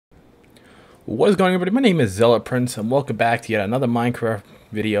What is going on, everybody? My name is ZealetPrince, and welcome back to yet another Minecraft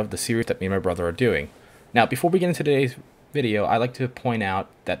video of the series that me and my brother are doing. Now, before we get into today's video, I'd like to point out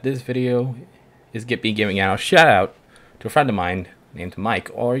that this video is giving out a shout out to a friend of mine named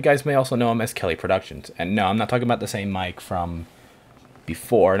Mike, or you guys may also know him as Kelly Productions. And no, I'm not talking about the same Mike from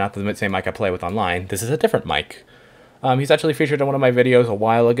before, not the same Mike I play with online. This is a different Mike. He's actually featured in one of my videos a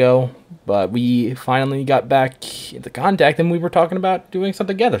while ago, but we finally got back into contact and we were talking about doing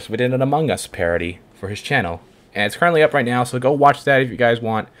something together. So we did an Among Us parody for his channel. And it's currently up right now, so go watch that if you guys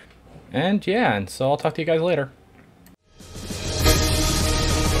want. And yeah, and so I'll talk to you guys later.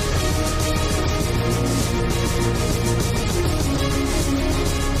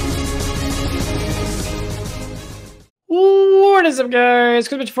 What is up,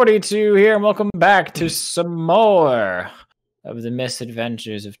 guys? Ep.2 here, and welcome back to some more of the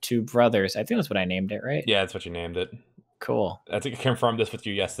Misadventures of Two Brothers. I think that's what I named it, right? Yeah, that's what you named it. Cool. I think I confirmed this with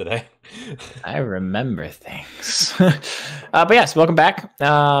you yesterday. I remember things. But yes, welcome back.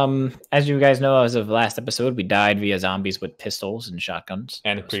 As you guys know, as of last episode, we died via zombies with pistols and shotguns.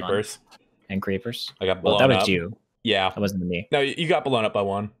 And creepers. Fun. And creepers. I got blown up. That was you. Yeah. That wasn't me. No, you got blown up by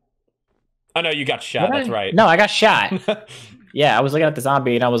one. Oh, no, you got shot. That's right. No, I got shot. Yeah, I was looking at the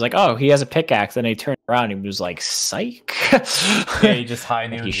zombie, and I was like, oh, he has a pickaxe. Then he turned around, and he was like, psych. Yeah, he just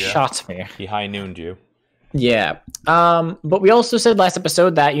high-nooned you. He shot me. He high-nooned you. Yeah. But we also said last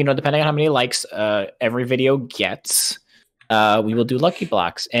episode that, you know, depending on how many likes every video gets, we will do Lucky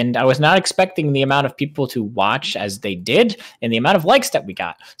Blocks. And I was not expecting the amount of people to watch as they did and the amount of likes that we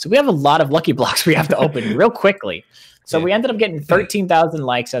got. So we have a lot of Lucky Blocks we have to open real quickly. So we ended up getting 13,000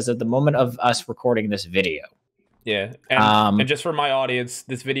 likes as of the moment of us recording this video. Yeah. And just for my audience,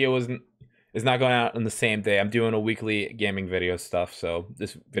 this video is not going out on the same day. I'm doing a weekly gaming video stuff. So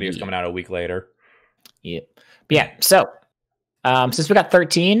this video is coming out a week later. Yeah. But yeah, so since we got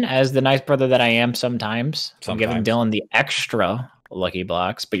 13, as the nice brother that I am sometimes. I'm giving Dylan the extra Lucky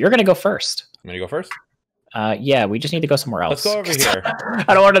Blocks, but you're going to go first. I'm going to go first? Yeah, we just need to go somewhere else. Let's go over here.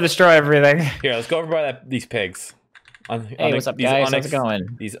 I don't want to destroy everything. Here, let's go over by these pigs. Hey, what's up, guys? How's it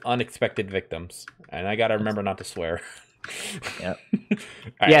going? These unexpected victims. And I got to remember not to swear. Yep.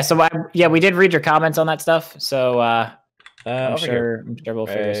 Right. Yeah, so we did read your comments on that stuff. So I'm sure we'll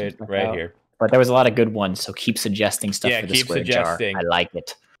figure some stuff out. Here. But there was a lot of good ones, so keep suggesting stuff for the square jar. I like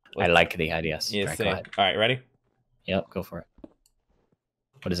it. I like the ideas. Yeah, go ahead. All right, ready? Yep, go for it.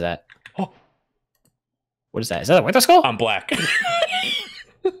 What is that? Oh. What is that? Is that a winter skull? I'm black.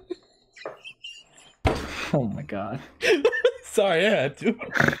 Oh my god. Sorry, I had to.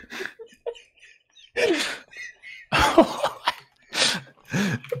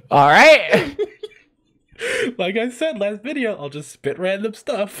 All right. Like I said last video, I'll just spit random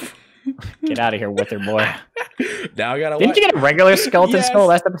stuff. Get out of here, Wither boy. Now I gotta. Didn't you get a regular skeleton skull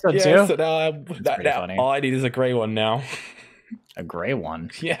last episode too? So now all I need is a gray one now. A gray one?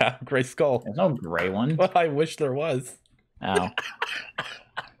 Yeah, gray skull. There's no gray one. Well, I wish there was. Oh.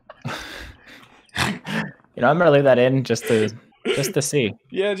 You know, I'm gonna leave that in just to see.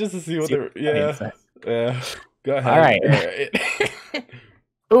 Yeah, just to see what they're. Yeah. Go ahead. All right.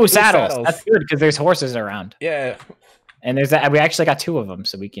 Ooh, saddles. That's good because there's horses around. Yeah. And there's that. We actually got 2 of them,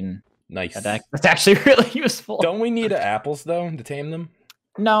 so we can. Nice. That's actually really useful. Don't we need apples though to tame them?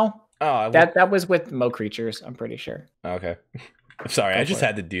 No. Oh, that was with Mo creatures. I'm pretty sure. Okay. I'm sorry. I just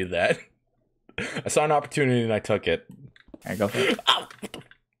had to do that. I saw an opportunity and I took it. All right, go for it.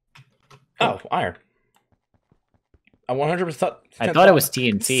 Oh, iron. I 100%. I thought it was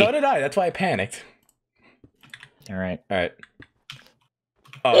TNT. So did I. That's why I panicked. All right. All right.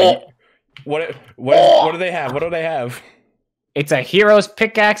 Oh. What do they have? What do they have? It's a hero's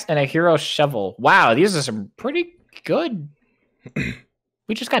pickaxe and a hero's shovel. Wow, these are some pretty good.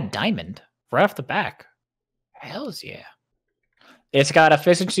 We just got diamond right off the back. Hells yeah. It's got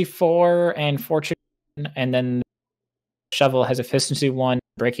efficiency 4 and fortune, and then the shovel has efficiency 1,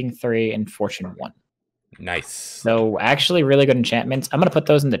 breaking 3, and fortune 1. Nice. So actually really good enchantments. I'm going to put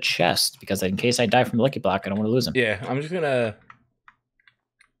those in the chest because in case I die from the Lucky Block, I don't want to lose them. Yeah, I'm just going to...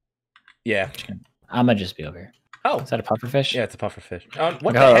 Yeah. I'm going to just be over here. Oh. Is that a pufferfish? Yeah, it's a pufferfish.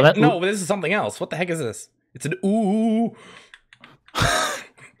 What the heck? No, but this is something else. What the heck is this? It's an ooh.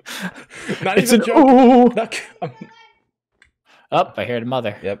 Not it's even an joke. Ooh. Oh, I hear the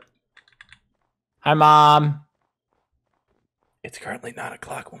mother. Yep. Hi, Mom. It's currently 9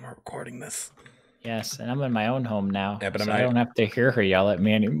 o'clock when we're recording this. Yes, and I'm in my own home now. Yeah, but so I don't have to hear her yell at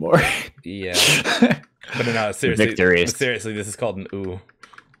me anymore. Yeah. But no, seriously, this is called an ooh.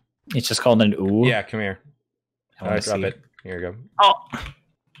 It's just called an ooh? Yeah, come here. I want to drop see it. Here you go. Oh!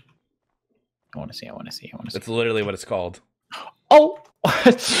 I want to see. That's literally what it's called. Oh!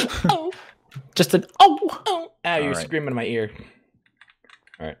 Oh! Just an oh. Oh, you're screaming in my ear.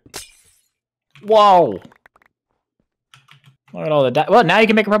 All right. Whoa. Look at all the dye. Well, now you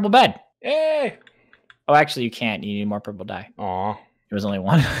can make a purple bed. Hey. Oh, actually, you can't. You need more purple dye. Aw. There was only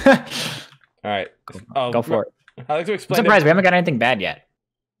one. All right. Go for it. I like to I'm explain. surprised we haven't got anything bad yet.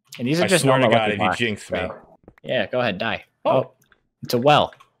 And these are just normal. I swear to lucky God, if blocks, you jinx me. Yeah, go ahead, die. Oh. It's a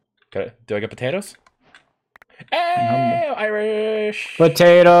well. Do I get potatoes? Hey, Irish.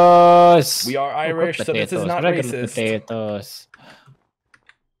 Potatoes. We are Irish, so this is not racist. Potatoes.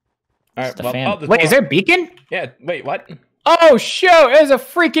 All right. Well, wait, is there a beacon? Yeah. Wait. What? Oh, shoot! There's a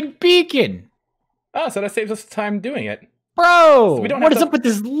freaking beacon. Oh, so that saves us time doing it, bro. So what is up with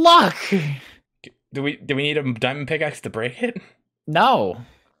this luck? Do we need a diamond pickaxe to break it? No.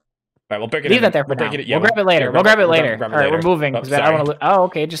 All right, we'll break it. Leave that there for now. We'll grab it later. We'll grab it later. All right, we're moving. I don't want to. Oh,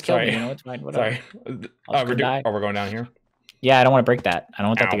 okay, just kill me. You know, it's fine. Whatever. Sorry. We're going down here. Yeah, I don't want to break that. I don't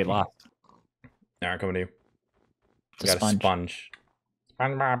want that to get lost. All right, coming to you. It's a sponge.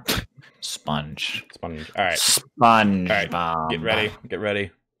 Sponge. All right. Sponge. All right. Get ready. Get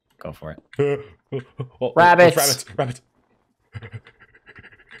ready. Go for it. Rabbits.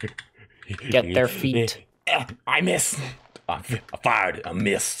 Get their feet. I miss. I fired a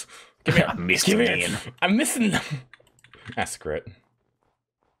miss. Give me a miss. I'm missing them. That's great.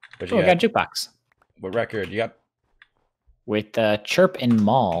 But we got a jukebox. What record you got? With Chirp and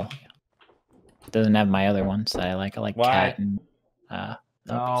Mall. Doesn't have my other ones that I like. I like Why? Cat and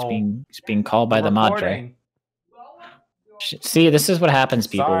it's being called by the Madre. See, this is what happens,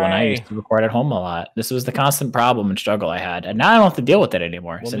 people, when I used to record at home a lot. This was the constant problem and struggle I had. And now I don't have to deal with it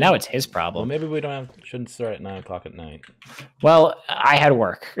anymore. Well, so now it's his problem. Well, maybe we shouldn't start at 9 o'clock at night. Well, I had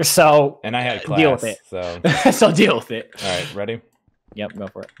work, so... And I had class, deal with it. So... so deal with it. All right, ready? Yep, go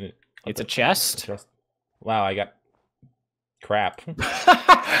for it. It's a chest. Wow, I got crap.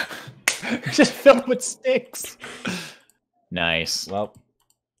 Just filled with sticks. Nice. Well,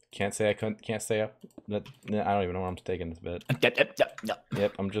 can't say stay up. I don't even know where I'm taking this bit.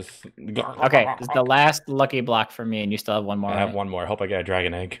 Yep, I'm just... Okay, this is the last lucky block for me, and you still have one more. I have one more. I hope I get a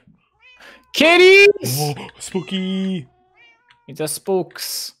dragon egg. Kitties! Oh, spooky! It's a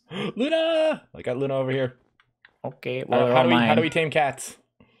spooks. Luna! I got Luna over here. Okay, well, how do we tame cats?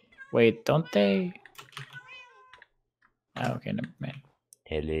 Wait, don't they? Oh, okay, never mind.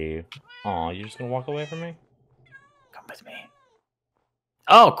 Hello. Aw, you're just gonna walk away from me? Come with me.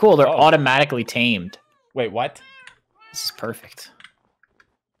 Oh, cool. They're automatically tamed. Wait, what? This is perfect.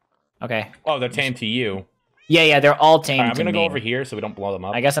 Okay. Oh, they're tamed to you. Yeah, they're all tamed. I'm gonna go over here so we don't blow them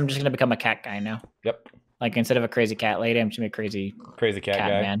up. I guess I'm just gonna become a cat guy now. Yep. Like instead of a crazy cat lady, I'm just gonna be a crazy cat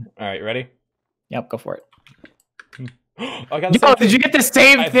guy. Man. All right, ready? Yep, go for it. I got the same thing. Did you get the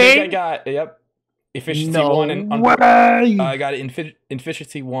same thing? I think I got efficiency 1 and I got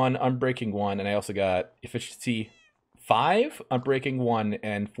efficiency 1, unbreaking 1, and I also got efficiency 5, unbreaking 1,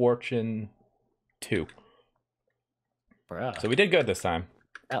 and fortune 2. Bruh. So we did good this time.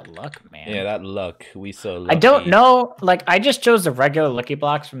 That luck, man. Yeah, that luck. We so lucky. I don't know. Like, I just chose the regular lucky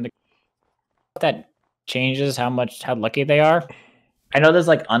blocks from the that changes how lucky they are. I know there's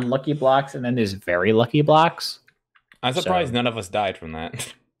like unlucky blocks and then there's very lucky blocks. I'm surprised none of us died from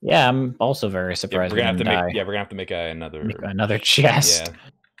that. Yeah, I'm also very surprised. We're gonna have to make another chest. Yeah.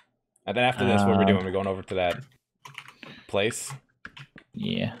 And then after this, what we're doing? We're going over to that place.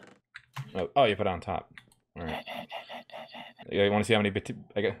 Yeah. Oh, you put it on top. All right. You want to see how many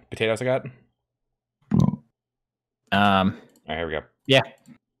potatoes I got? All right, here we go. Yeah.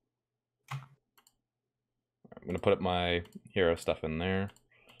 I'm gonna put up my hero stuff in there.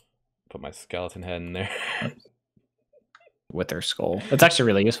 Put my skeleton head in there. With their skull. It's actually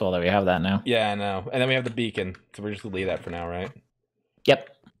really useful that we have that now. Yeah, I know. And then we have the beacon, so we're just gonna leave that for now, right?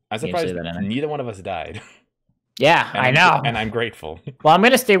 Yep. I'm surprised neither one of us died. Yeah, I know. And I'm grateful. Well, I'm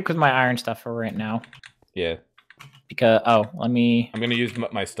gonna stay with my iron stuff for right now. Yeah. Because I'm gonna use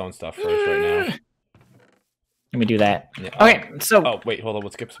my stone stuff first right now. Let me do that. Yeah. Okay, so... Oh, wait, hold on.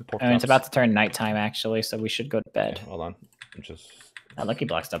 Let's skip some pork it's about to turn nighttime, actually, so we should go to bed. Okay, hold on. That lucky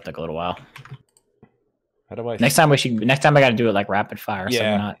block stuff took a little while. How do I... Next time I gotta do it like rapid fire, so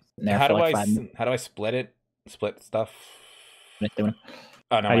we're not in there for like 5 minutes. How do I split it? Split stuff? Oh, no.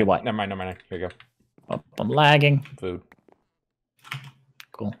 How do you what? Never mind. Here you go. Oh, I'm lagging. Food.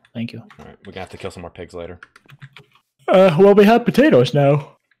 Cool, thank you. All right, we're gonna have to kill some more pigs later. Well, we have potatoes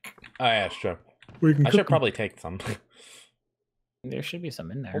now. Oh, yeah, sure. I should probably take some. There should be some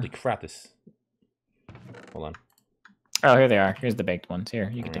in there. Holy crap, Hold on. Oh, here they are. Here's the baked ones.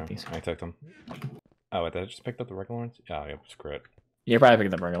 Here, you can take these. I took them. Oh, wait, did I just picked up the regular ones? Oh, yeah, screw it. You probably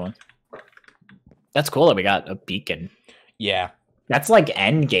picked up the regular ones. That's cool that we got a beacon. Yeah. That's like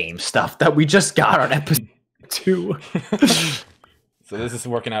end game stuff that we just got on episode 2. So this is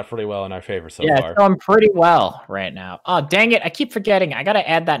working out pretty well in our favor so Yeah, far. it's going pretty well right now. Oh, dang it. I keep forgetting. I got to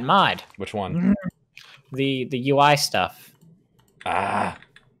add that mod. Which one? The UI stuff. Ah.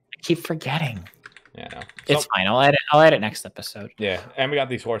 I keep forgetting. Yeah, no. It's fine. I'll add it next episode. Yeah, and we got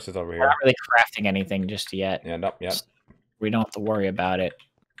these horses over We're here. not really crafting anything just yet. Yeah, nope, yeah. We don't have to worry about it.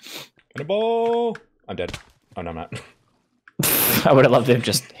 Cannonball! I'm dead. Oh, no, I'm not. I would have loved to have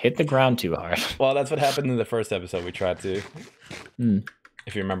just hit the ground too hard. Well, that's what happened in the first episode we tried to.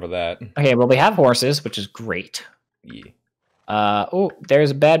 If you remember that. Okay, well, we have horses, which is great. Yeah. Oh,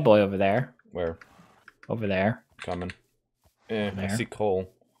 there's a bad boy over there. Where? Over there. Coming. I There. see coal.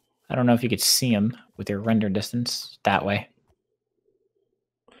 I don't know if you could see him with your render distance that way.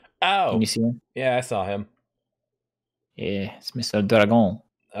 Oh! Can you see him? Yeah, I saw him. Yeah, it's Mr. Dragon.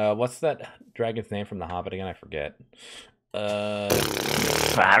 What's that dragon's name from The Hobbit again? I forget. I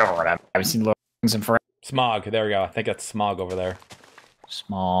don't know. I haven't seen Lord of the Rings in forever. Smog. There we go. I think that's Smog over there.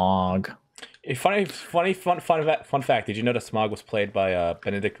 Smog. A fun fact. Did you know that Smog was played by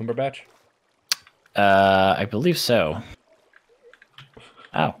Benedict Cumberbatch? I believe so.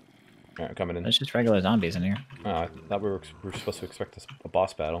 Oh, All right, coming in. there's just regular zombies in here. Oh, I thought we were supposed to expect a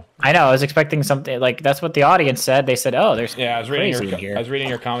boss battle. I know. I was expecting something like that's what the audience said. They said, "Oh, there's Yeah, I was reading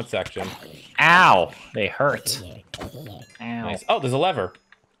your comment section. Ow! They hurt. Ow! Nice. Oh, there's a lever.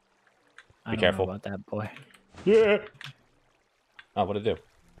 I don't careful. know about that boy. Yeah. Oh, what'd it do?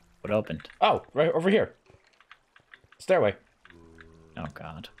 What opened? Oh, right over here. Stairway. Oh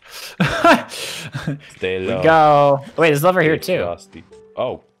God. Stay low. Go. Wait, there's a lever here too. Frosty.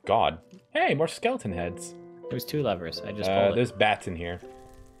 Oh God. Hey, more skeleton heads. There's 2 levers. I just pulled it. There's bats in here.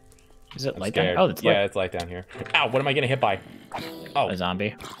 Is it I'm light scared. down? Oh, it's light. Yeah, it's light down here. Ow! What am I getting hit by? Oh, A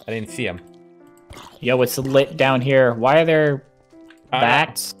zombie. I didn't see him. Yo, it's lit down here. Why are there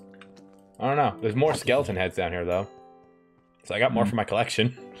bats? I don't know. There's more skeleton heads down here though. So I got more for my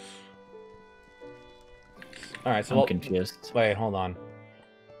collection. All right, so I'm confused. wait, hold on.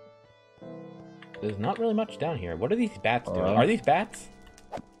 There's not really much down here. What are these bats doing? Are these bats?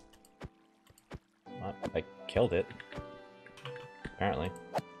 I killed it. Apparently.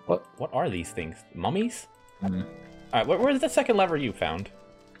 What? What are these things? Mummies? Mm. All right, where's the second lever you found?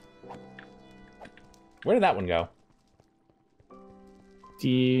 Where did that one go?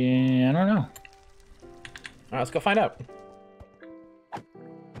 I don't know. All right, let's go find out.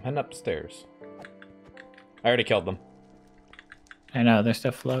 I'm heading upstairs. I already killed them. I know, they're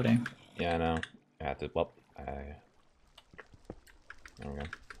still floating. Yeah, I know. I have to. Well, there we go.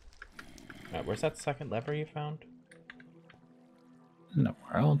 Alright, where's that second lever you found? In the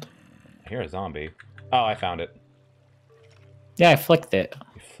world. I hear a zombie. Oh, I found it. Yeah, I flicked it.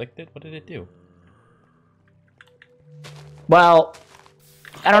 You flicked it? What did it do? Well,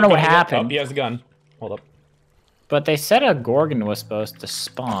 I don't know what Oh, happened, he has a gun. Hold up. but they said a Gorgon was supposed to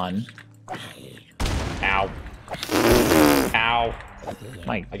spawn. Ow. Ow.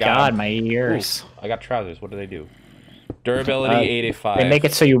 My got God, him. my ears. Ooh, I got trousers. What do they do? Durability 85. They make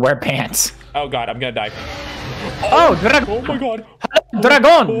it so you wear pants. Oh god, I'm gonna die. Oh, Dragon! Oh my god.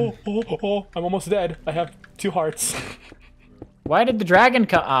 Dragon! I'm almost dead. I have 2 hearts. Why did the dragon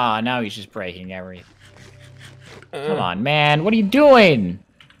come? Ah, now he's just breaking everything. Come on, man. What are you doing?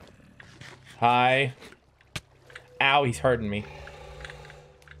 Hi. Ow, he's hurting me.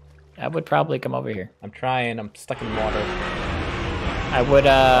 I would probably come over here. I'm trying. I'm stuck in water. I would,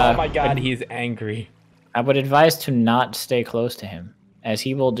 Oh my god, he's angry. I would advise to not stay close to him, as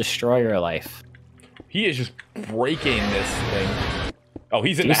he will destroy your life. He is just breaking this thing. Oh,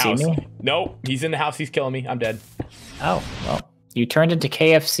 he's in Do the you house. see me? No, he's in the house. He's killing me. I'm dead. Oh, well. You turned into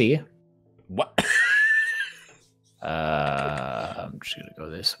KFC. What? I'm just gonna go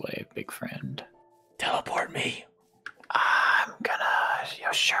this way, big friend. Teleport me. I'm gonna...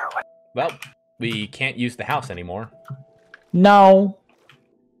 Yeah, sure. What? Well, we can't use the house anymore. No.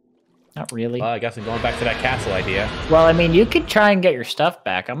 Not really. Well, I guess I'm going back to that castle idea. Well, I mean, you could try and get your stuff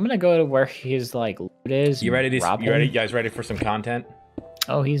back. I'm gonna go to where his, like, loot is. You ready to? rob You ready? him. You guys ready for some content?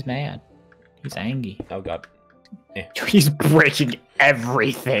 Oh, he's mad. He's angry. Oh god. He's breaking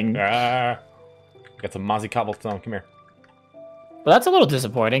everything. Ah. Got some mozzie cobblestone. Come here. Well, that's a little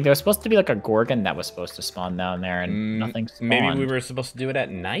disappointing. There was supposed to be like a Gorgon that was supposed to spawn down there, and nothing spawned. Maybe we were supposed to do it at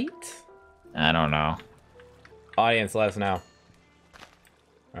night. I don't know. Audience, let us know.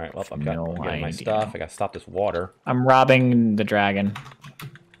 All right. Well, I'm getting my idea. stuff. I got to stop this water. I'm robbing the dragon.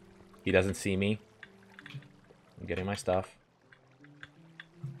 He doesn't see me. I'm getting my stuff.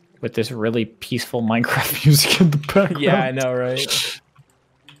 With this really peaceful Minecraft music in the background. Yeah, I know, right?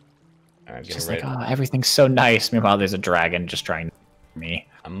 I'm getting Just ready. like, oh, everything's so nice. Meanwhile, there's a dragon just trying to Me.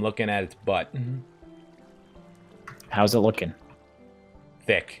 I'm looking at its butt. How's it looking?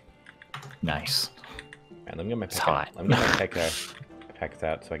 Thick. Nice. Man, let me get my It's hot. Let me get my pickaxe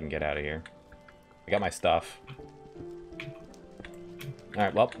out so I can get out of here. I got my stuff.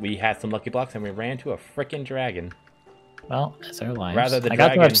 Alright, well, we had some lucky blocks and we ran to a freaking dragon. Well, that's our lives. Rather the I got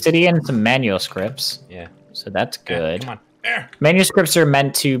some dragon- obsidian and some manuscripts. Yeah. So that's good. Come on. Manuscripts are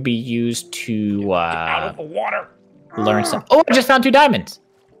meant to be used to Out of the water. learn some. Oh, I just found 2 diamonds.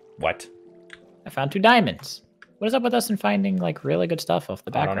 What? I found 2 diamonds. What is up with us in finding like really good stuff off the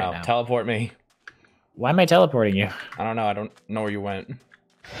back I don't know. right now? Teleport me. Why am I teleporting you? I don't know. I don't know where you went.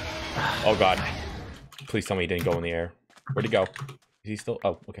 Oh god. Please tell me he didn't go in the air. Where'd he go? Is he still?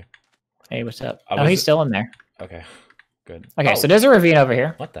 Oh, okay. Hey, what's up? Oh, Oh, he's still in there. Okay. Good. Okay, Oh, so there's a ravine over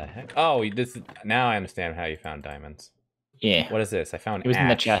here. what the heck? Oh, this is, now I understand how you found diamonds. Yeah. What is this? I found It was in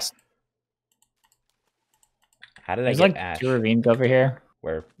the ash. chest. How did There's I get like ash? 2 ravines over here,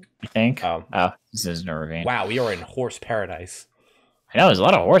 Where? I think. Oh. Oh, this isn't a ravine. Wow, we are in horse paradise. I know, there's a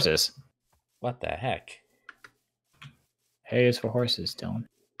lot of horses. What the heck? Hay is for horses, Dylan.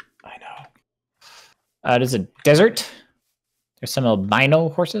 I know. There's a desert. There's some albino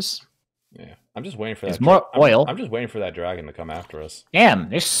horses. Yeah. I'm just waiting for There's that. more oil. I'm just waiting for that dragon to come after us. Damn,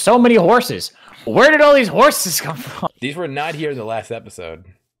 there's so many horses. Where did all these horses come from? These were not here in the last episode.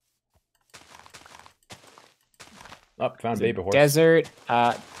 Oh, found baby horse. Desert.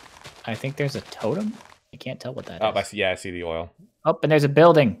 I think there's a totem. I can't tell what that Oh, is. I see. Yeah, I see the oil. Oh, and there's a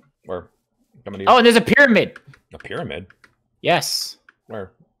building. Where? Oh, and there's a pyramid. A pyramid. Yes.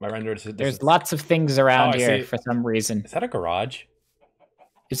 Where? My render. There's lots of things around I here see. for some reason. Is that a garage?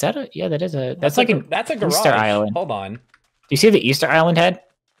 Is that a? Yeah, that is a. That's like an That's a garage. Easter Island. Hold on. Do you see the Easter Island head?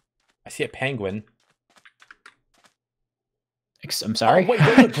 I see a penguin. I'm sorry. Oh, wait,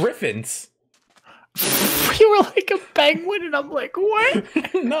 those are griffins. You were like a penguin, and I'm like, what?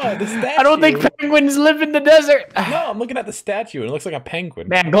 No, the statue. I don't think penguins live in the desert. No, I'm looking at the statue, and it looks like a penguin.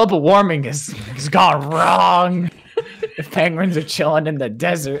 Man, global warming has gone wrong. If penguins are chilling in the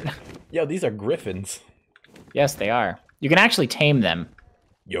desert. Yo, these are griffins. Yes, they are. You can actually tame them.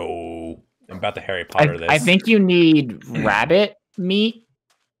 Yo, I'm about to Harry Potter this. I think you need rabbit meat.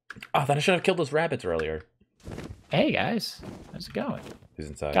 Oh, then I should have killed those rabbits earlier. Hey guys, how's it going? Who's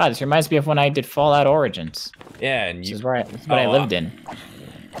inside? God, this reminds me of when I did Fallout Origins. Yeah, and This you. is where this is what I lived in.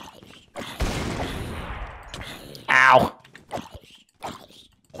 Ow!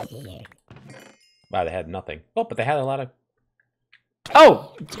 Wow, they had nothing. Oh, but they had a lot of.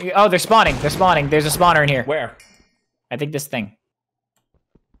 Oh! Oh, they're spawning. They're spawning. There's a spawner in here. Where? I think this thing.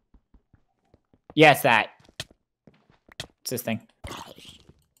 Yeah, it's that. It's this thing.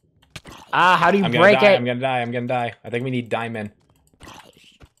 Ah, how do you I'm gonna break die. it? I'm gonna die. I'm gonna die. I think we need diamond.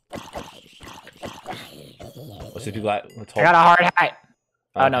 Let's see if you got. Let's I hold. got a hard hat.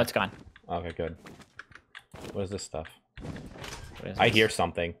 Oh, Okay. no, it's gone. Okay, good. What is this stuff? What is I this? hear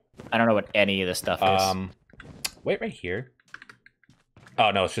something. I don't know what any of this stuff is. Wait, right here.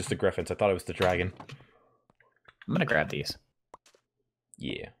 Oh no, it's just the griffins. I thought it was the dragon. I'm gonna grab these.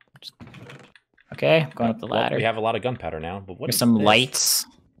 Yeah. Okay, going up the Well, ladder. we have a lot of gunpowder now, but what There's is some this? lights.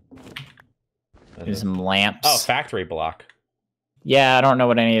 What There's is it? some lamps. Oh, factory block. Yeah, I don't know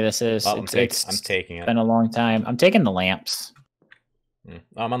what any of this is. Oh, I'm It's taking it. been a long time. I'm taking the lamps. Oh,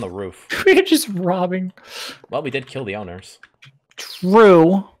 I'm on the roof. We're just robbing. Well, we did kill the owners.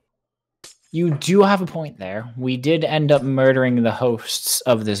 True. You do have a point there. We did end up murdering the hosts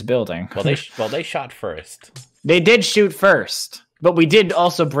of this building. Well, they shot first. They did shoot first, but we did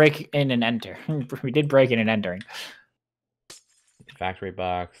also break in and enter. We did break in and entering. Factory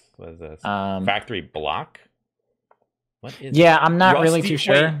box. What is this? Um, Factory block. What is? Yeah, I'm not really Rusty- too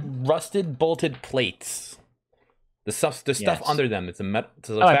sure. wait, rusted bolted plates. The stuff Yes. under them. It's a metal.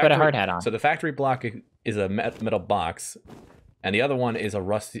 So the Oh, I put a factory- hard hat on. So the factory block is a metal box, and the other one is a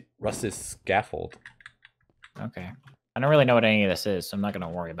rusted scaffold. Okay. I don't really know what any of this is, so I'm not going to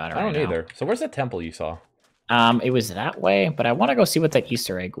worry about it I right don't now. either. So where's the temple you saw? It was that way, but I want to go see what that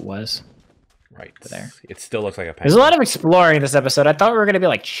Easter egg was. Right there. It still looks like a penguin. There's a lot of exploring this episode. I thought we were going to be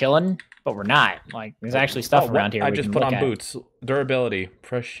like chilling, but we're not. Like, there's actually stuff Oh, around here. I we just can put look on at. boots. Durability.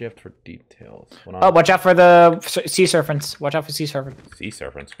 Press shift for details. Hold on. Oh, watch out for the sea serpents. Watch out for sea serpents. Sea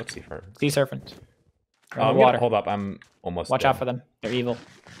serpents. What's sea serpent? Sea serpents. They're in I'm the gonna water. hold up. I'm almost. Watch dead. out for them. They're evil.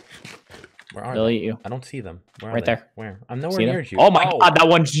 Where are They'll they? eat you. I don't see them. Where are Right they? there. Where? I'm nowhere See them? near you. Oh my god, that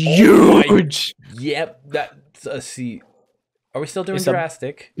one's Oh my- huge. Yep. That's a sea. Are we still doing It's a-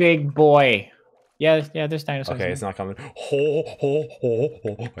 Jurassic? Big boy. Yeah, there's dinosaurs. Okay, in it's there. not coming.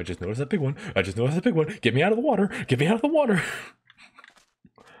 I just noticed that big one. I just noticed that big one. Get me out of the water. Get me out of the water.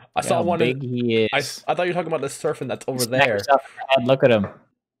 I saw how one. big he I is. thought you were talking about the serpent that's over Smack there. yourself in the head. Look at him.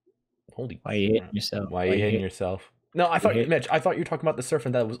 Holy Why are you hitting yourself? Why are you hitting yourself? No, I thought, Mitch, I thought you were talking about the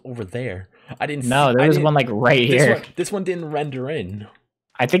serpent that was over there. I didn't No, see, there was one like right here. This one didn't render in.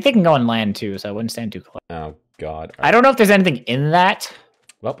 I think they can go on land too, so I wouldn't stand too close. Oh, God. I don't know if there's anything in that.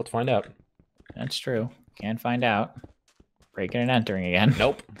 Well, let's find out. That's true. Can't find out. Breaking and entering again.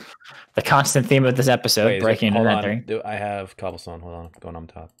 Nope. The constant theme of this episode, breaking and entering. I have cobblestone. Hold on. Going on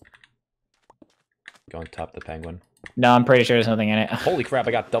top. Go on top the penguin. No, I'm pretty sure there's nothing in it. Holy crap,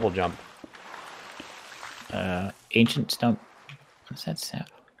 I got double jump. Ancient stone. What's that sound?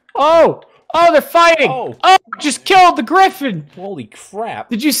 Oh! Oh, they're fighting! Oh! Oh, just killed the griffin! Holy crap.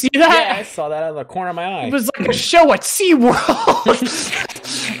 Did you see that? Yeah, I saw that out of the corner of my eye. It was like a show at SeaWorld!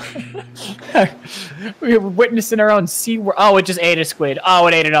 We were witnessing our own SeaWorld. Oh, it just ate a squid. Oh,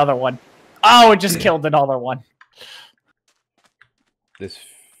 it ate another one. Oh, it just killed another one. This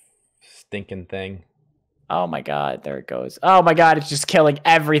stinking thing. Oh my god, there it goes. Oh my god, it's just killing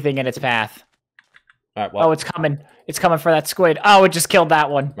everything in its path. All right, well. Oh, it's coming. It's coming for that squid. Oh, it just killed that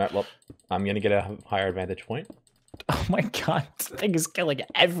one. All right, well, I'm going to get a higher advantage point. Oh my god, this thing is killing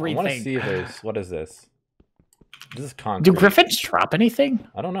everything. I want to see if there's... What is this? This is concrete. Do griffins drop anything?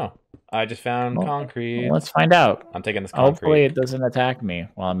 I don't know. I just found concrete. Well, let's find out. I'm taking this concrete. Hopefully it doesn't attack me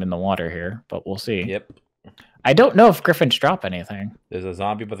while I'm in the water here, but we'll see. Yep. I don't know if griffins drop anything. There's a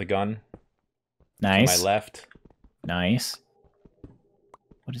zombie with a gun. Nice. To my left. Nice.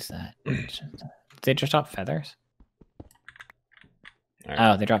 What is that? Did they just drop feathers? Right.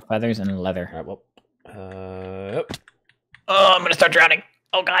 Oh, they drop feathers and leather. All right, well. Oh, I'm gonna start drowning.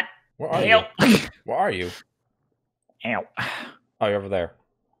 Oh god. Where are you? Where are you? Ow. Oh, you're over there.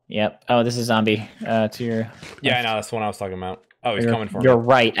 Yep. Oh, this is zombie. To your. Yeah, I know. That's the one I was talking about. Oh, he's coming for me. You're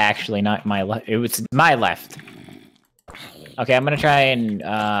right, actually, not my left. It was my left. Okay, I'm gonna try and.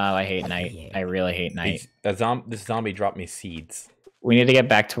 I hate night. I really hate night. This zombie dropped me seeds. We need to get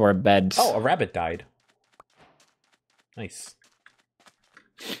back to our beds. Oh, a rabbit died. Nice.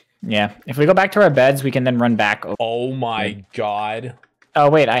 Yeah, if we go back to our beds, we can then run back. Oh my god. Oh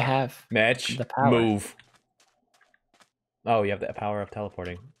wait, I have Mitch, the power. Move. Oh, you have the power of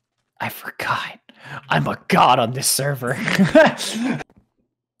teleporting. I forgot. I'm a god on this server.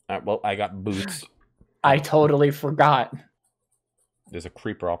 Well, I got boots. I totally forgot. There's a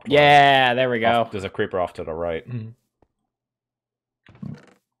creeper off. Yeah, there we go. There's a creeper off to the right.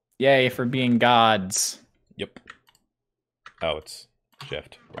 Yay for being gods. Yep. Oh, it's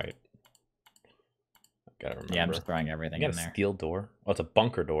shift, right. Gotta remember. Yeah, I'm just throwing everything in there. Steel door. Oh, it's a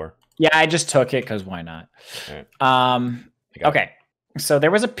bunker door. Yeah, I just took it because why not? Right. Okay. So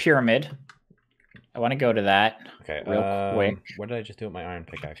there was a pyramid. I want to go to that. Okay. Real quick. What did I just do with my iron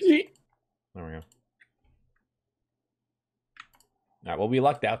pickaxe? There we go. All right. Well, we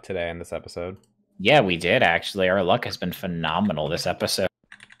lucked out today in this episode. Yeah, we did actually. Our luck has been phenomenal this episode.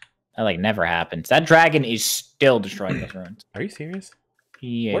 That like never happens. That dragon is still destroying those ruins. Are you serious?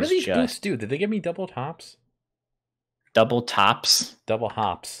 What do these boots do? Did they give me double tops? Double tops? Double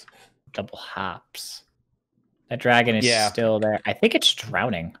hops. Double hops. That dragon is still there. I think it's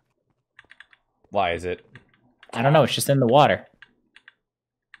drowning. Why is it? I don't know. It's just in the water.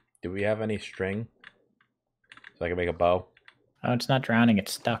 Do we have any string? So I can make a bow? Oh, it's not drowning.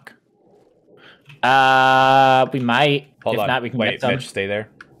 It's stuck. We might. Hold on. If not, we can Wait, get some. Mitch, stay there.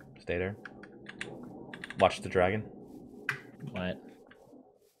 Stay there. Watch the dragon. What?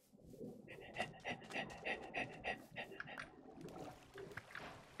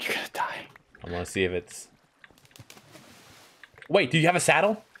 You're gonna die. I want to see if it's... Wait, do you have a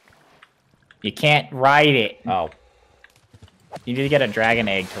saddle? You can't ride it. Oh. You need to get a dragon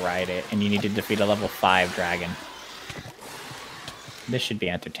egg to ride it, and you need to defeat a level 5 dragon. This should be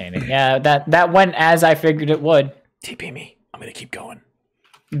entertaining. Yeah, that went as I figured it would. TP me. I'm gonna keep going.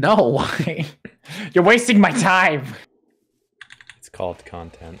 No. You're wasting my time. It's called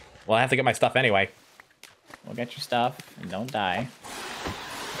content. Well, I have to get my stuff anyway. We'll get your stuff, and don't die.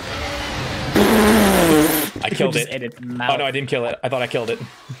 I killed it. Oh, no, I didn't kill it. I thought I killed it.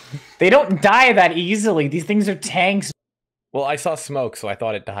 They don't die that easily. These things are tanks. Well, I saw smoke, so I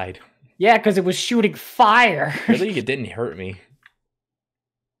thought it died. Yeah, because it was shooting fire. Really? It didn't hurt me.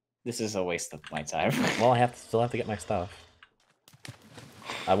 This is a waste of my time. Well, I still have to get my stuff.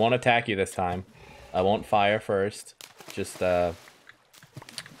 I won't attack you this time. I won't fire first. Just, let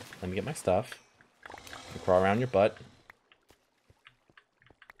me get my stuff. Crawl around your butt.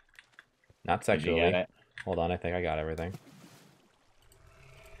 Not sexually. Did you get it? Hold on, I think I got everything.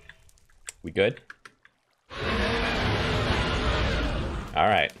 We good?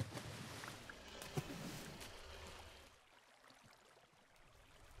 Alright.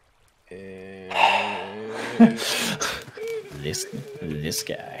 this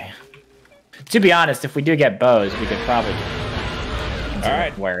guy. To be honest, if we do get bows, we could probably. All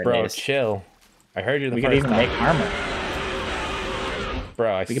right, where bro, it is. chill. I heard you the We first could even time. make armor.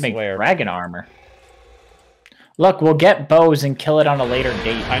 Bro, I We could swear. make dragon armor. Look, we'll get bows and kill it on a later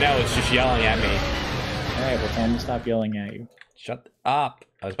date. I know, it's just yelling at me. All right, well, tell him to stop yelling at you. Shut up.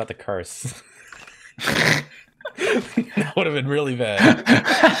 I was about to curse. That would have been really bad.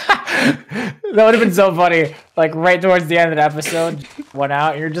 That would have been so funny. Like, right towards the end of the episode, went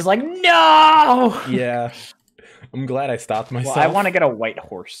out, and you're just like, no! Yeah. I'm glad I stopped myself. Well, I want to get a white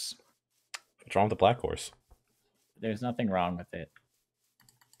horse. What's wrong with the black horse? There's nothing wrong with it.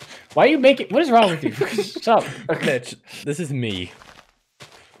 Why are you making... What is wrong with you? Shut up. Mitch, this is me.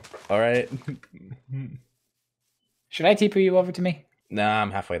 Alright? Should I TP you over to me? Nah,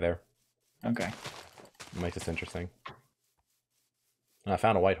 I'm halfway there. Okay. Makes this interesting. I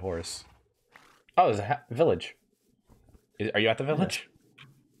found a white horse. Oh, there's a village. Are you at the village?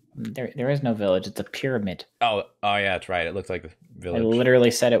 There is no village. It's a pyramid. Oh, yeah, that's right. It looks like a village. I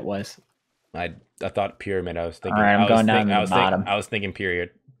literally said it was. I thought pyramid. I was thinking. All right, I'm going down to the bottom. I was thinking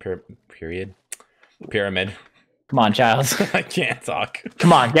period. Pyramid. Come on, Giles. I can't talk.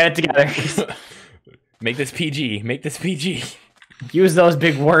 Come on, get it together. Make this PG. Make this PG. Use those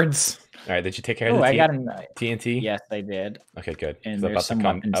big words. All right, did you take care of the I got a TNT? Yes, I did. Okay, good. And there's some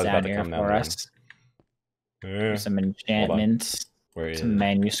weapons down here for us. There's Some enchantments. Some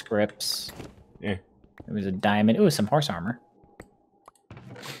manuscripts. Yeah. There was a diamond. Ooh, some horse armor.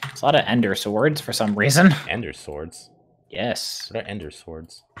 It's a lot of ender swords for some reason. Ender swords? Yes. What are ender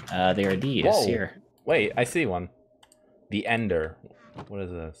swords? They are these here. Wait, I see one. The ender. What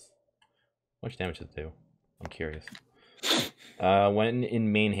is this? How much damage does it do? I'm curious. When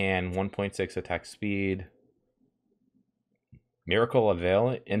in main hand, 1.6 attack speed. Miracle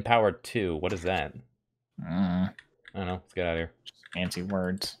Avail, empowered 2. What is that? I don't know. Let's get out of here. Fancy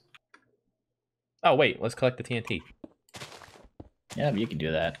words. Oh, wait. Let's collect the TNT. Yeah, you can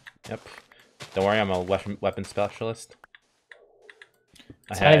do that. Yep. Don't worry, I'm a weapon specialist.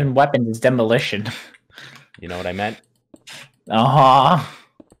 It's not even weapons, it's demolition. You know what I meant? Uh-huh.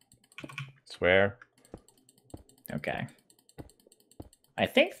 Swear. Okay. I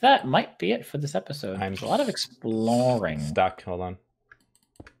think that might be it for this episode. There's a lot of exploring. Stuck. Hold on.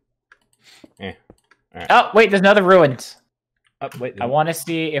 All right. Oh, wait, there's another ruins. Oh, wait. I want to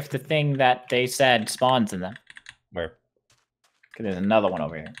see if the thing that they said spawns in them. Where? Because there's another one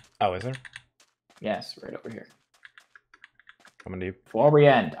over here. Oh, is there? Yes, right over here. Coming to you. Before we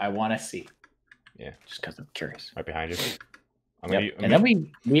end, I want to see. Yeah. Just because I'm curious. Right behind you. And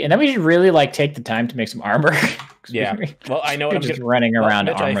then we should really like take the time to make some armor. Yeah. Well, I know what I'm just running around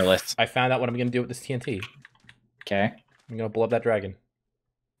Mitch, armorless. I found out what I'm gonna do with this TNT. Okay. I'm gonna blow up that dragon.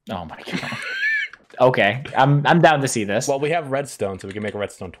 Oh my god. Okay, I'm down to see this. Well, we have redstone, so we can make a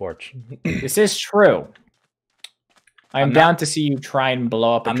redstone torch. This is true. I'm down to see you try and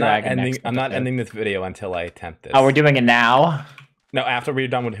blow up a dragon. I'm not ending this video until I attempt this. Oh, we're doing it now? No, after we're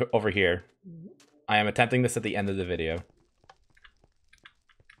done with over here. I am attempting this at the end of the video.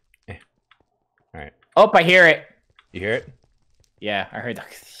 Alright. Oh, I hear it. You hear it? Yeah, I heard that.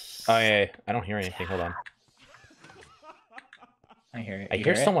 Oh, yeah. I don't hear anything. Hold on. I hear it. I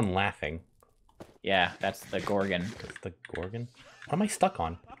hear someone laughing. Yeah, that's the Gorgon. That's the Gorgon? What am I stuck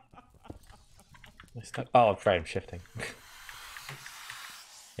on? Am I stuck? Oh, that's right. I'm shifting.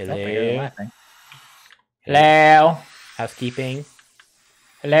 Hello? Oh, I hear you laughing. Hello? Housekeeping?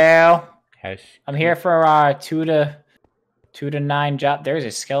 Hello? House. I'm here for our 2 to 9 job. There's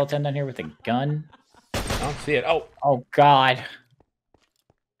a skeleton down here with a gun. I don't see it. Oh. Oh, God.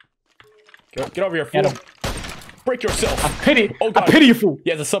 Get over here, fool. Break yourself. I pity you, fool.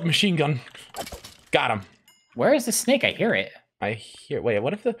 He has a submachine gun. Got him. Where is the snake? I hear it. I hear. Wait,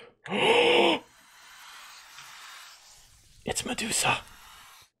 what if the... It's Medusa.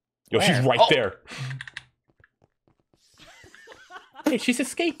 Yo, Where? she's right there. Hey, she's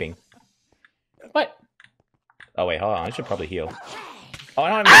escaping. What? Oh, wait, hold on. I should probably heal. Oh,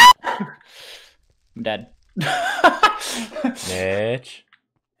 I don't have any... I'm dead. Mitch.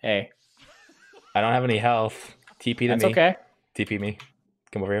 Hey. I don't have any health. TP to me. That's okay. TP me.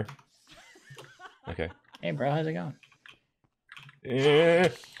 Come over here. Okay. Hey, bro, how's it going? You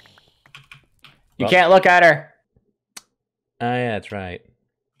You can't look at her. Oh, yeah, that's right.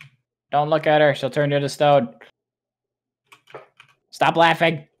 Don't look at her. She'll turn you to stone. Stop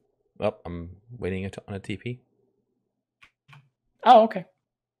laughing. Well, I'm waiting on a TP. Oh, okay.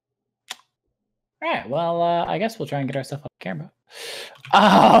 All right. Well, I guess we'll try and get ourselves off camera.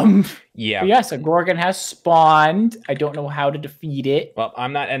 Yeah. But yes, a Gorgon has spawned. I don't know how to defeat it. Well,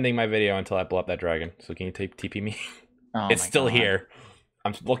 I'm not ending my video until I blow up that dragon. So can you TP me? Oh, It's my still God. here.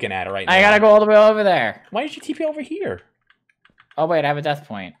 I'm looking at it right now. I gotta go all the way over there. Why did you TP over here? Oh wait, I have a death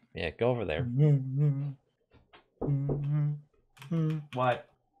point. Yeah, go over there. What?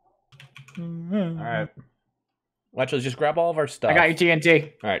 All right. Watch, let's just grab all of our stuff. I got your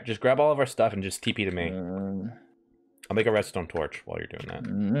TNT. All right, just grab all of our stuff and just TP to me. I'll make a redstone torch while you're doing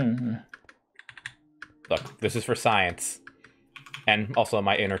that. Look, this is for science. And also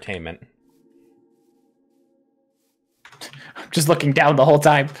my entertainment. I'm just looking down the whole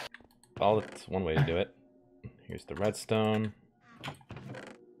time. Well, that's one way to do it. Here's the redstone.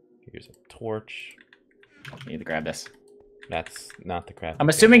 Here's a torch. You need to grab this. That's not the crap. I'm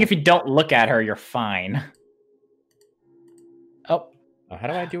assuming if you don't look at her, you're fine. Oh. How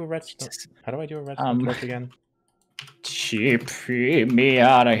do I do a redstone? How do I do a redstone torch again? TP me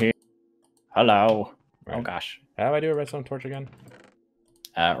out of here. Hello. Right. Oh gosh. How do I do a redstone torch again?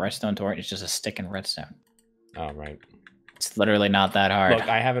 Redstone torch is just a stick in redstone. Oh, right. It's literally not that hard. Look,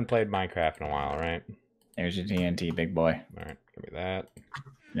 I haven't played Minecraft in a while, right? There's your TNT, big boy. All right, give me that.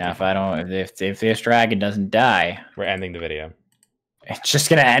 Now, if I don't, if this dragon doesn't die, We're ending the video. it's just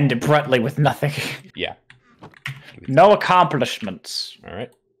gonna end abruptly with nothing. Yeah. No accomplishments. All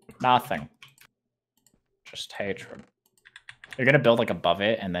right. Nothing. Just hatred. You're gonna build like above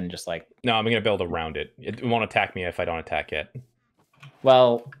it and then just like. No, I'm gonna build around it. It won't attack me if I don't attack it.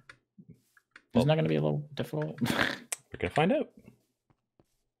 Well, isn't that gonna be a little difficult? We're gonna find out.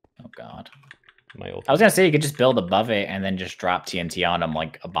 Oh God. I was gonna say you could just build above it and then just drop TNT on them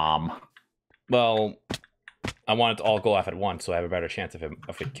like a bomb. Well, I want it to all go off at once, so I have a better chance of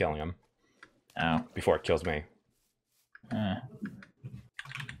it killing him. Oh. Before it kills me. All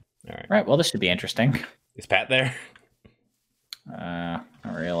right. Right. Well, this should be interesting. Is Pat there? Not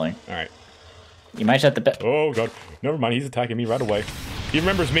really. All right. You might just have to. Oh God! Never mind. He's attacking me right away. He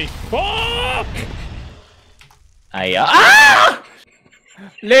remembers me. Oh! Ah!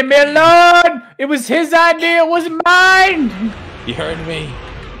 Leave me alone! It was his idea. It wasn't mine. You heard me.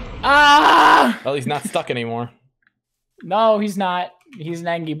 Ah! Well, he's not stuck anymore. No, he's not. He's an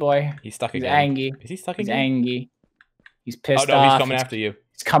angry boy. He's stuck He's again. angry. Is he stuck He's again? angry. He's pissed Oh no, off. he's coming after you.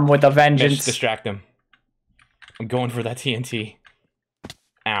 He's come with a vengeance. Mitch, distract him. I'm going for that TNT.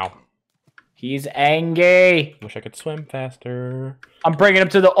 Ow. He's angry. Wish I could swim faster. I'm bringing him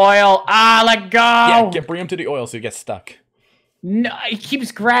to the oil. Ah, let go. Yeah, bring him to the oil so he gets stuck. No, he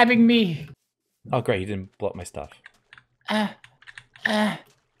keeps grabbing me. Oh, great. He didn't blow up my stuff.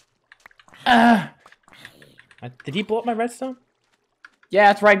 Did he blow up my redstone? Yeah,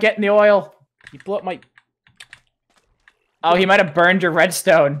 that's right. Get in the oil. He blew up my... Oh, he might have burned your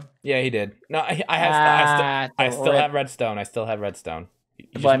redstone. Yeah, he did. No, I still have redstone. I still have redstone.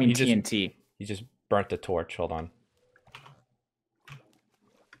 Well, I mean TNT. He just burnt the torch. Hold on.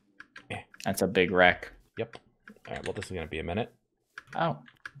 That's a big wreck. Yep. All right, well, this is going to be a minute. Oh,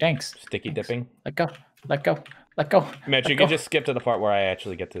 thanks. Sticky dipping. Let go. Let go. Let go. Mitch, you can just skip to the part where I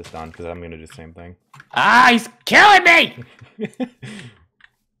actually get this done, because I'm going to do the same thing. Ah, he's killing me!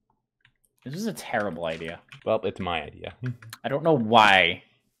 This is a terrible idea. Well, it's my idea. I don't know why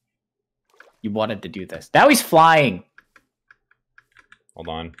you wanted to do this. Now he's flying. Hold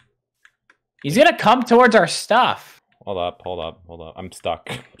on. He's gonna come towards our stuff. Hold up. I'm stuck.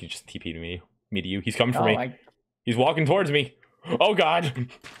 You just TP'd me to you. He's coming for me. He's walking towards me. Oh, God.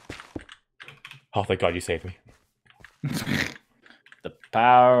 Oh, thank God you saved me. The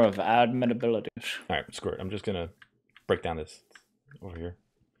power of admin abilities. All right, screw it. I'm just going to break down this over here.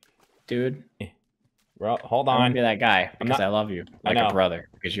 Dude. Well, hold I on. won't be that guy because I love you like a brother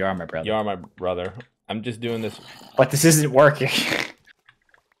because you are my brother. You are my brother. I'm just doing this. But this isn't working.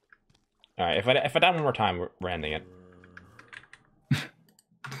 All right, if I die one more time, we're ending it.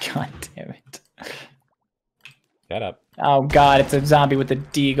 God damn it. Shut up. Oh God, it's a zombie with a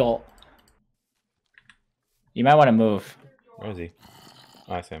deagle. You might want to move. Where is he?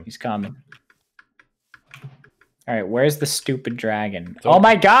 Oh, I see him. He's coming. All right, where's the stupid dragon? Oh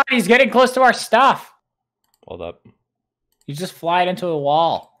my God, he's getting close to our stuff. Hold up. He's just flying into a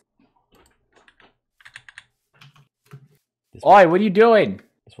wall. Oi, what are you doing?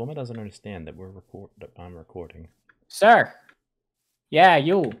 This woman doesn't understand that I'm recording. Sir. Yeah,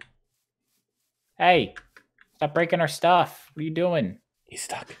 you. Hey, stop breaking our stuff. What are you doing? He's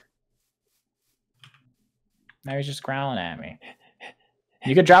stuck. Now he's just growling at me.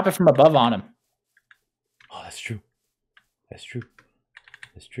 You could drop it from above on him. Oh, that's true. That's true.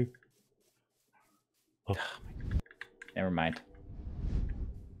 That's true. Oh. Never mind.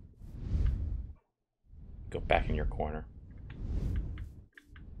 Go back in your corner.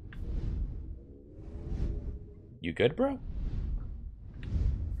 You good, bro?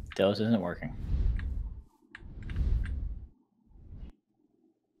 Still isn't working.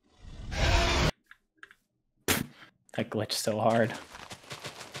 That glitched so hard.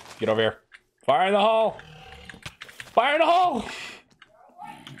 Get over here. Fire in the hole! Fire in the hole!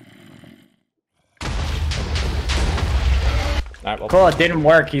 Alright, well. Cool, it didn't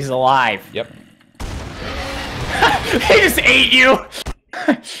work. He's alive. Yep. He just ate you!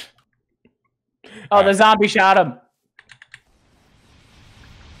 Oh, the zombie shot him.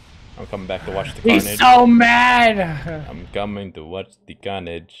 I'm coming back to watch the carnage. He's so mad! I'm coming to watch the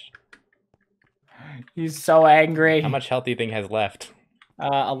carnage. He's so angry. How much health do you think has left?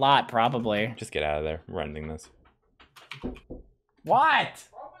 A lot, probably. Just get out of there. We're ending this. What?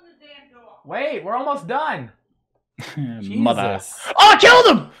 Open the damn door. Wait, we're almost done. Mother. Oh, I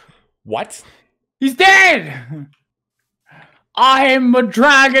killed him! What? He's dead! I'm a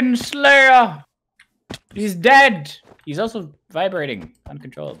dragon slayer! He's dead! He's also vibrating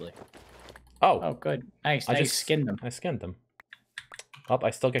uncontrollably. Oh. Oh, good. Nice. I Nice. just Skinned him. I skinned him. Oh,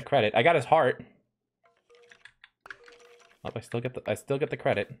 I still get credit. I got his heart. Oh, I still get the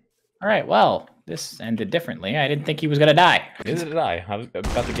credit. All right. Well, this ended differently. I didn't think he was gonna die. Neither did I. I was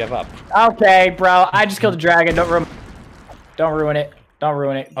about to give up. Okay, bro. I just killed a dragon. Don't ruin it. Don't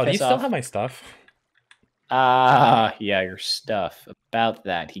ruin it. Oh, do you Piss still off. have my stuff? Yeah, your stuff. About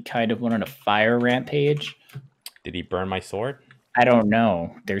that, he kind of went on a fire rampage. Did he burn my sword? I don't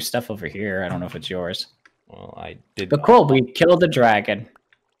know. There's stuff over here. I don't know if it's yours. Well, I did. But cool, we killed the dragon.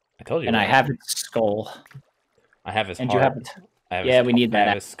 I told you. And I have its skull. I have his And heart. you have it. I have Yeah, his, we need I that.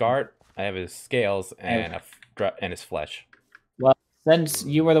 have his scar. I have his scales and and his flesh. Well, since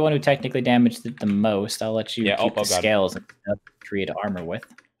you were the one who technically damaged it the most, I'll let you keep the scales and create armor with.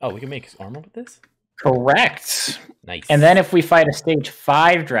 Oh, we can make armor with this? Correct. Nice. And then if we fight a stage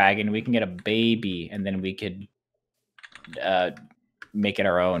 5 dragon, we can get a baby, and then we could make it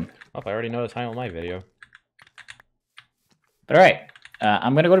our own. Oh, I already know the title of my video. But all right,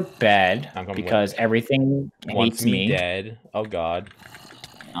 I'm gonna go to bed because everything wants hates me. Dead. Oh God.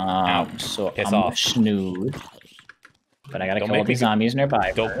 So Piss I'm off. snood. But I gotta kill all these zombies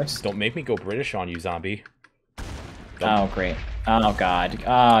nearby first. Don't make me go British on you, zombie. Oh great. Oh God.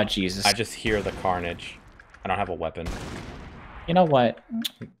 Oh Jesus. I just hear the carnage. I don't have a weapon. You know what?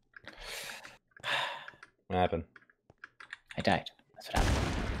 What happened? I died. That's what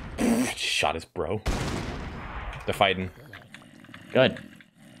happened. Shot his bro. They're fighting. Good.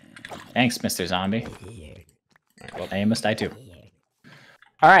 Thanks, Mr. Zombie. Right, well. I must die too.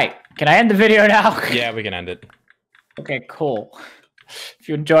 Alright, can I end the video now? Yeah, we can end it. Okay, cool. If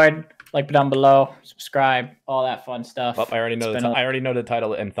you enjoyed, like down below, subscribe, all that fun stuff. Oh, I already know the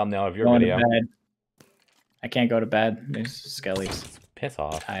title and thumbnail of your going video. To bed. I can't go to bed. There's skellies. Piss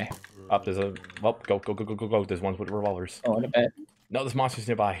off. Hi. Up, there's a... Well, go. There's ones with revolvers. Going to bed. No, there's monsters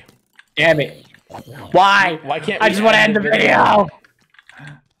nearby. Damn it. Why? Why can't I just want to end the video.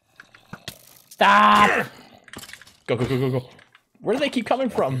 Stop. Go. Where do they keep coming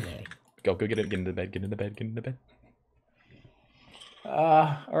from? Go get it. Get into bed.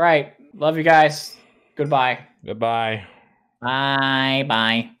 All right. Love you guys. Goodbye. Goodbye. Bye.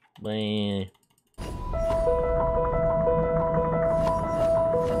 Bye.